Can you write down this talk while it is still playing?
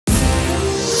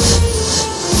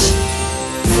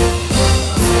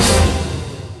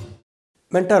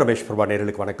மென்டா ரமேஷ் பிரபா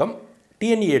நேயர்களுக்கு வணக்கம்.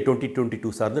 TNEA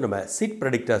 2022 சார்ந்து நம்ம Seat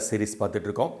Predictor சீரிஸ் பார்த்துட்டு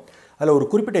இருக்கோம். அதில் ஒரு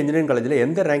குறிப்பிட்ட இன்ஜினியரிங் காலேஜில்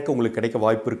எந்த ரேங்க் உங்களுக்கு கிடைக்க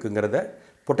வாய்ப்பு இருக்குங்கிறத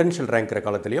பொட்டன்ஷியல் ரேங்க்கிற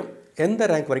காலத்துலையும் எந்த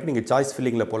ரேங்க் வரைக்கும் நீங்கள் சாய்ஸ்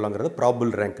ஃபில்லிங்கில் போடலாங்கிறத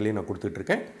ப்ராபபிள் ரேங்க்லையும் நான்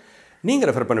கொடுத்துட்ருக்கேன். நீங்கள்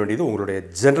ரெஃபர் பண்ண வேண்டியது உங்களுடைய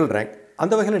ஜென்ரல் ரேங்க்.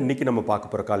 அந்த வகையில் இன்றைக்கி நம்ம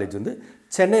பார்க்க போகிற காலேஜ் வந்து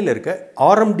சென்னையில் இருக்க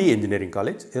RMD Engineering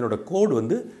College. இதனோட கோடு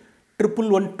வந்து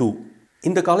 1112.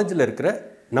 இந்த காலேஜில் இருக்கிற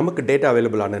நமக்கு டேட்டா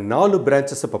அவைலபிளான 4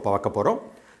 பிரான்ச்சஸ் இப்போ பார்க்க போகிறோம்.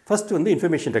 ஃபஸ்ட்டு வந்து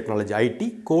information technology ID,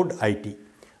 code ID.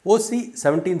 ஓசி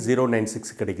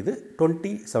 17096 கிடைக்குது,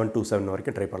 20727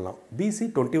 வரைக்கும் ட்ரை பண்ணலாம். பிசி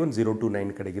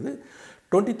 21029 கிடைக்குது,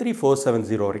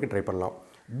 23470 வரைக்கும் ட்ரை பண்ணலாம்.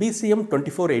 பிசிஎம்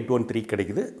 24813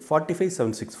 கிடைக்குது,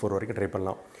 45764 வரைக்கும் ட்ரை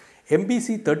பண்ணலாம்.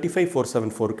 எம்பிசி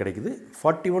 35474 கிடைக்குது,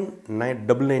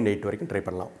 41998 வரைக்கும் ட்ரை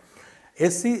பண்ணலாம்.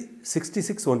 எஸ்சி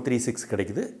 66136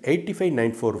 கிடைக்குது,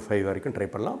 85945 வரைக்கும் ட்ரை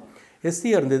பண்ணலாம். எஸ்சி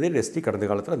இருந்தது, எஸ்டி கடந்த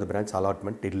காலத்தில் அந்த பிரான்ச்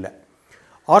அலாட்மெண்ட் இல்லை.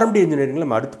 RMD இன்ஜினியரிங்கில்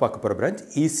நம்ம அடுத்து பார்க்க போகிற பிரான்ச்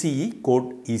இசிஇ, கோட்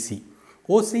இசி.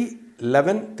 ஓசி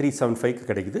 11375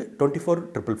 கிடைக்குது,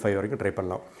 24555 வரைக்கும் ட்ரை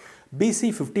பண்ணலாம். பிசி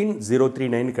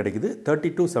 15039 கிடைக்குது,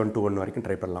 32721 வரைக்கும்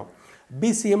ட்ரை பண்ணலாம்.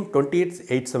 பிசிஎம்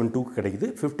 28872 கிடைக்குது,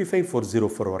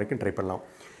 55404 வரைக்கும் ட்ரை பண்ணலாம்.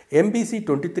 எம்பிசி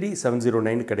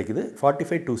 23709 கிடைக்குது,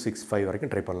 45265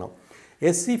 வரைக்கும் ட்ரை பண்ணலாம்.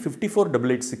 எஸ்சி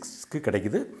 54886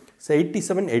 கிடைக்குது,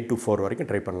 87824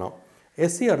 வரைக்கும் ட்ரை பண்ணலாம்.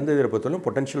 எஸ்சி இருந்ததை பொறுத்தவரைக்கும்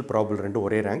பொட்டன்ஷியல் ப்ராபபிள் ரெண்டு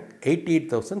ஒரே ரேங்க்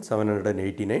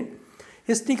 88,789.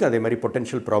 எஸ்டிக்கு அதே மாதிரி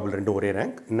பொட்டன்ஷியல் ப்ராபபிள் ரெண்டு ஒரே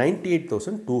ரேங்க்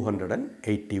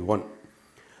 98,281.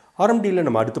 RMDயில்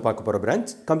நம்ம அடுத்து பார்க்க போகிற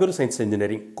branch computer science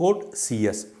engineering, code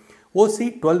CS. ஓசி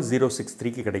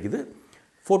 12063 கிடைக்குது,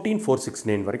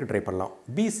 14469 வரைக்கும் ட்ரை பண்ணலாம்.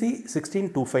 பிசி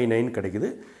 16259 கிடைக்குது,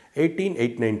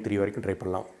 18893 வரைக்கும் ட்ரை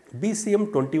பண்ணலாம். பிசிஎம்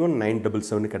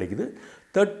 21977 கிடைக்குது,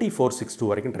 30462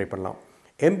 வரைக்கும் ட்ரை பண்ணலாம்.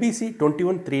 எம்பிசி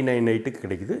 21398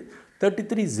 கிடைக்குது,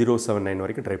 33079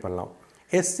 வரைக்கும் ட்ரை பண்ணலாம்.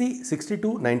 எஸ்சி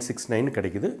 62969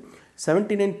 கிடைக்குது,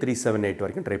 79378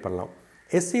 வரைக்கும் ட்ரை பண்ணலாம்.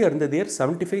 எஸ்சி இருந்தது இயர்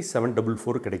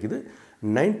 75744 கிடைக்குது,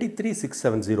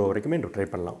 93670 வரைக்குமே ட்ரை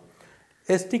பண்ணலாம்.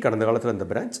 எஸ்டி கடந்த காலத்தில் அந்த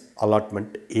பிரான்ச்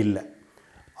அலாட்மெண்ட் இல்லை.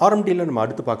 RMDயில் நம்ம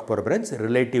அடுத்து பார்க்க போகிற branch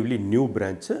relatively new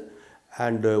branch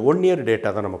and 1 year data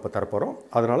தான் நம்ம இப்போ தரப்போகிறோம்.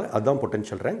 அதனால் அதுதான்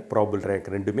பொட்டன்ஷியல் ரேங்க், ப்ராபபிள்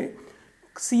ரேங்க் ரெண்டுமே.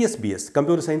 CSBS,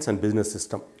 Computer Science and Business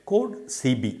System, code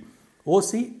CB.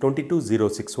 OC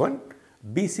 22061,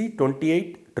 BC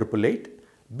 28888,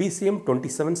 BCM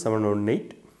 27718,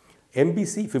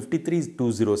 MBC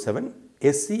 53207,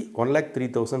 SC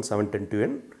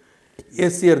 1,03,710.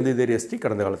 SC இருந்தது, ST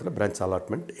கடந்த காலத்தில் பிரான்ச்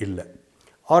அலாட்மெண்ட் இல்லை.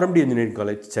 RMD இன்ஜினியரிங்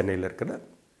காலேஜ் சென்னையில் இருக்கிற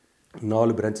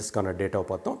 4 பிரான்ச்சஸ்க்கான டேட்டாவை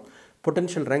பார்த்தோம்.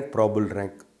 பொட்டன்ஷியல் ரேங்க், ப்ராபபிள்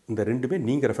ரேங்க் இந்த ரெண்டுமே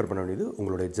நீங்கள் ரெஃபர் பண்ண வேண்டியது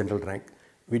உங்களுடைய ஜென்ரல் ரேங்க்.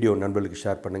 வீடியோ நண்பர்களுக்கு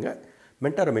ஷேர் பண்ணுங்கள்.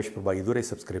 மென்டா ரமேஷ் பிரபா இதுவரை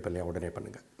சப்ஸ்கிரைப் பண்ணலையா, உடனே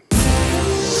பண்ணுங்கள்.